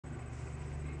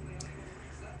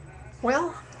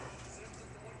Well,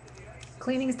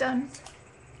 cleaning's done.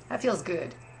 That feels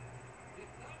good.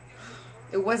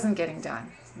 It wasn't getting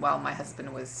done while my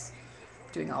husband was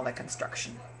doing all that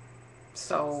construction.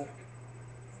 So,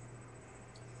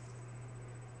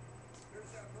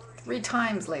 3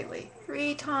 times lately.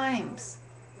 3 times.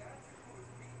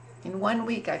 In 1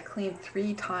 week, I've cleaned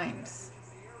 3 times.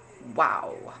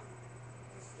 Wow.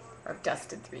 Or I've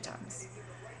dusted 3 times.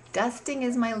 Dusting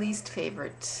is my least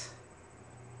favorite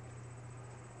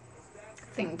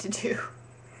thing to do.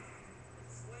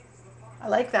 I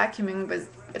like vacuuming,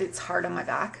 but it's hard on my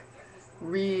back.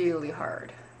 Really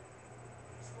hard.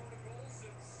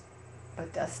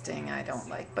 But dusting I don't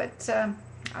like. But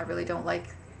I really don't like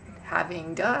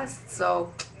having dust,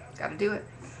 so gotta do it.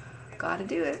 Gotta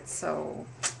do it. So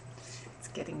it's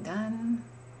getting done.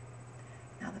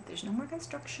 Now that there's no more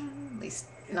construction, at least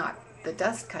not the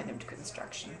dust kind of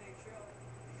construction,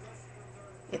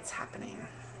 it's happening.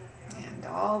 And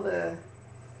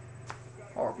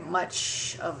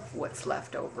much of what's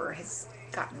left over has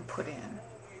gotten put in.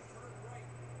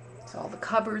 So all the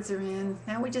cupboards are in.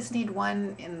 Now we just need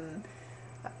one in,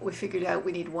 we figured out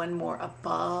we need one more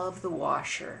above the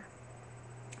washer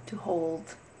to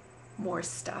hold more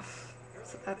stuff.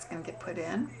 So that's going to get put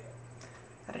in.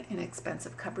 Got an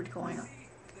inexpensive cupboard going up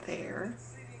there.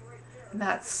 And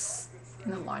that's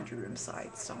in the laundry room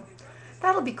side. So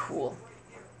that'll be cool.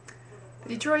 The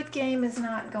Detroit game is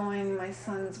not going my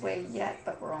son's way yet,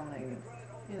 but we're only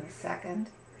in the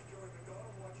second.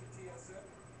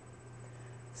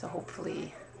 So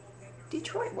hopefully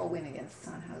Detroit will win against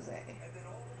San Jose,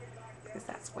 because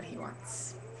that's what he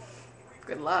wants.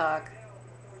 Good luck.